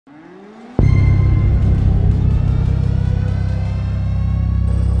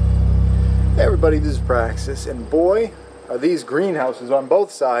everybody, this is Praxis, and boy, are these greenhouses on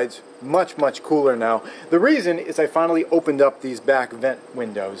both sides much cooler now. The reason is I finally opened up these back vent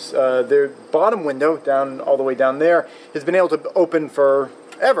windows. Their bottom window, down all the way down there, has been able to open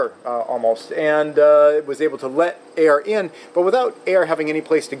forever, almost, and it was able to let air in, but without air having any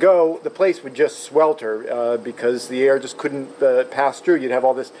place to go, the place would just swelter because the air just couldn't pass through. You'd have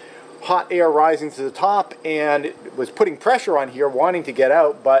all this hot air rising to the top, and it was putting pressure on here, wanting to get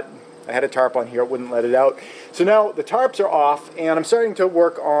out, but I had a tarp on here, it wouldn't let it out. So now the tarps are off, and I'm starting to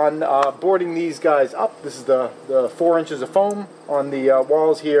work on boarding these guys up. This is the 4 inches of foam on the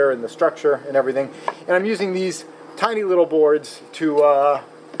walls here and the structure and everything. And I'm using these tiny little boards to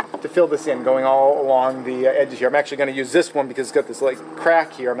fill this in, going all along the edges here. I'm actually going to use this one because it's got this like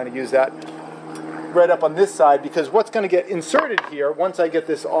crack here. I'm going to use that right up on this side, because what's going to get inserted here once I get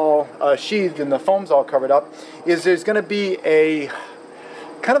this all sheathed and the foam's all covered up is there's going to be a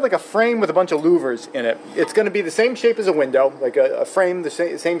kind of like a frame with a bunch of louvers in it. It's going to be the same shape as a window, like a frame, the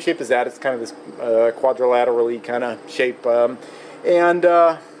same shape as that. It's kind of this quadrilaterally kind of shape, and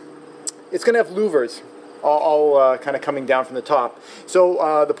it's going to have louvers all kind of coming down from the top.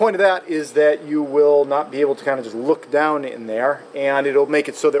 So the point of that is that you will not be able to kind of just look down in there, and it'll make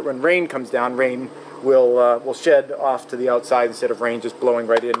it so that when rain comes down, rain will shed off to the outside instead of rain just blowing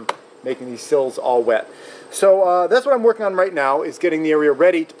right in, making these sills all wet. So that's what I'm working on right now, is getting the area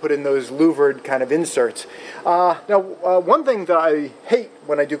ready to put in those louvered kind of inserts. Now, one thing that I hate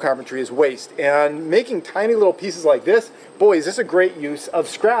when I do carpentry is waste, and making tiny little pieces like this, boy, is this a great use of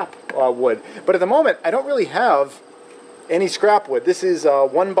scrap wood. But at the moment, I don't really have any scrap wood. This is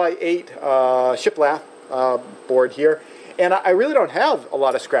 1x8 shiplap board here, and I really don't have a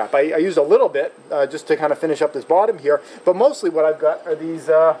lot of scrap. I used a little bit just to kind of finish up this bottom here, but mostly what I've got are these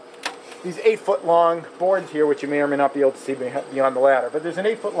 8-foot long boards here, which you may or may not be able to see beyond the ladder. But there's an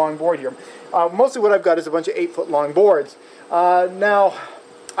 8-foot long board here. Mostly what I've got is a bunch of 8-foot long boards. Now,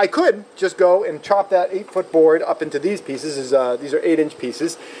 I could just go and chop that 8-foot board up into these pieces. These are 8-inch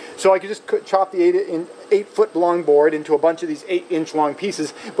pieces. So I could just chop the 8-foot long board into a bunch of these 8-inch long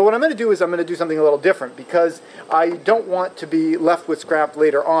pieces. But what I'm going to do is I'm going to do something a little different, because I don't want to be left with scrap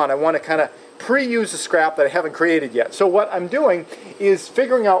later on. I want to kind of pre-use the scrap that I haven't created yet. So what I'm doing is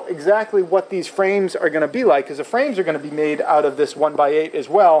figuring out exactly what these frames are going to be like, because the frames are going to be made out of this 1x8 as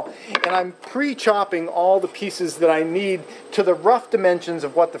well, and I'm pre-chopping all the pieces that I need to the rough dimensions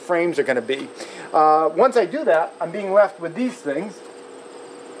of what the frames are going to be. Once I do that, I'm being left with these things.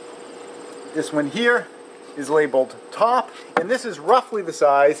 This one here is labeled top, and this is roughly the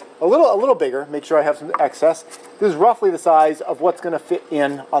size, a little bigger, make sure I have some excess. This is roughly the size of what's going to fit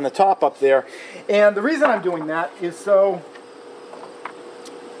in on the top up there. And the reason I'm doing that is so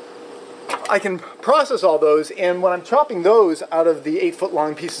I can process all those, and when I'm chopping those out of the 8-foot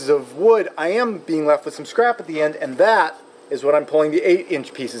long pieces of wood, I am being left with some scrap at the end, and that is what I'm pulling the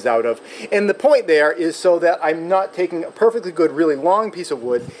 8-inch pieces out of. And the point there is so that I'm not taking a perfectly good, really long piece of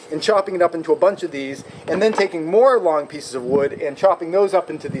wood and chopping it up into a bunch of these, and then taking more long pieces of wood and chopping those up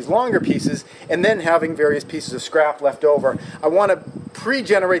into these longer pieces, and then having various pieces of scrap left over. I want to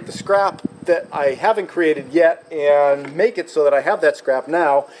pre-generate the scrap that I haven't created yet and make it so that I have that scrap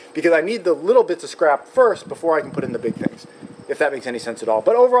now, because I need the little bits of scrap first before I can put in the big things, if that makes any sense at all.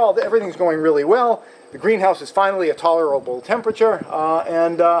 But overall, everything's going really well. The greenhouse is finally a tolerable temperature,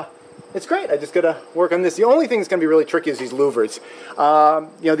 and it's great. I just got to work on this. The only thing that's going to be really tricky is these louvers.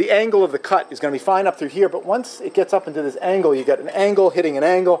 You know, the angle of the cut is going to be fine up through here, but once it gets up into this angle, you get an angle hitting an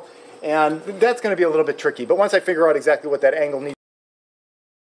angle, and that's going to be a little bit tricky. But once I figure out exactly what that angle needs